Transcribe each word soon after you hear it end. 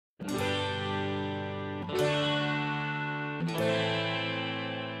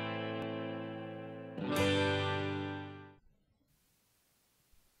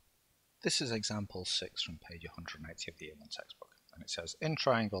This is example 6 from page 180 of the Year 1 textbook, and it says in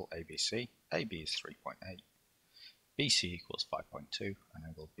triangle ABC, AB is 3.8, BC equals 5.2, and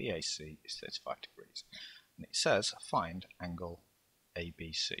angle BAC is 35 degrees. And it says find angle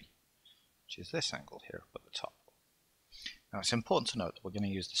ABC, which is this angle here up at the top. Now it's important to note that we're going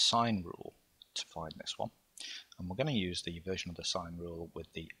to use the sine rule to find this one, and we're going to use the version of the sine rule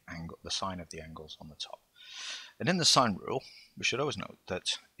with the sine of the angles on the top. And in the sine rule, we should always note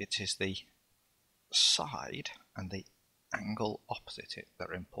that it is the side and the angle opposite it that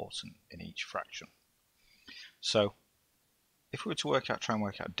are important in each fraction. So if we were to try and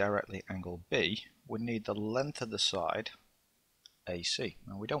work out directly angle B, we need the length of the side AC.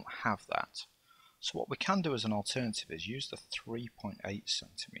 Now we don't have that. So what we can do as an alternative is use the 3.8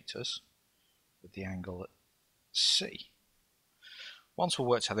 centimeters with the angle at C. Once we've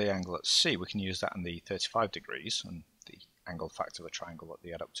worked out the angle at C, we can use that in the 35 degrees and the angle factor of a triangle that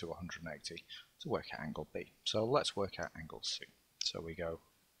they add up to 180 to work out angle B. So let's work out angle C. So we go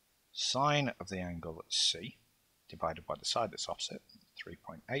sine of the angle at C divided by the side that's opposite,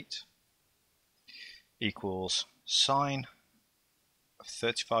 3.8, equals sine of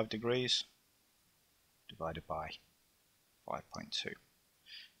 35 degrees divided by 5.2.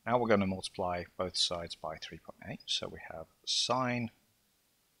 Now we're going to multiply both sides by 3.8, so we have sine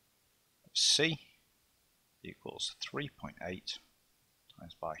of C equals 3.8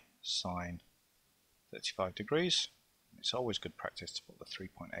 times by sine 35 degrees. It's always good practice to put the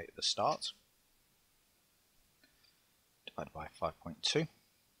 3.8 at the start, divided by 5.2.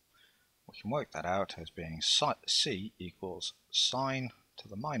 We can work that out as being C equals sine to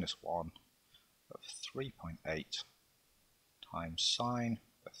the minus 1 of 3.8 times sine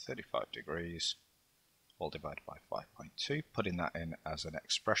of 35 degrees, all divided by 5.2. Putting that in as an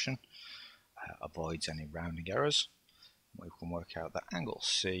expression avoids any rounding errors. We can work out that angle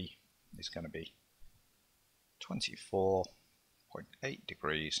C is going to be 24.8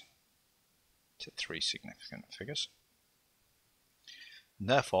 degrees to 3 significant figures. And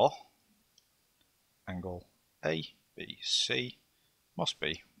therefore, angle ABC must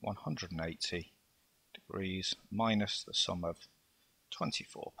be 180 degrees minus the sum of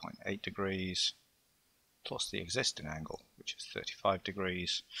 24.8 degrees plus the existing angle, which is 35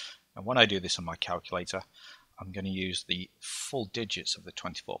 degrees. And when I do this on my calculator, I'm going to use the full digits of the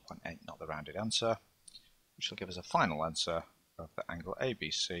 24.8, not the rounded answer, which will give us a final answer of the angle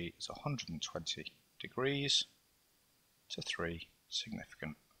ABC is 120 degrees to 3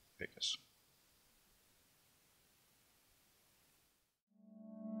 significant figures.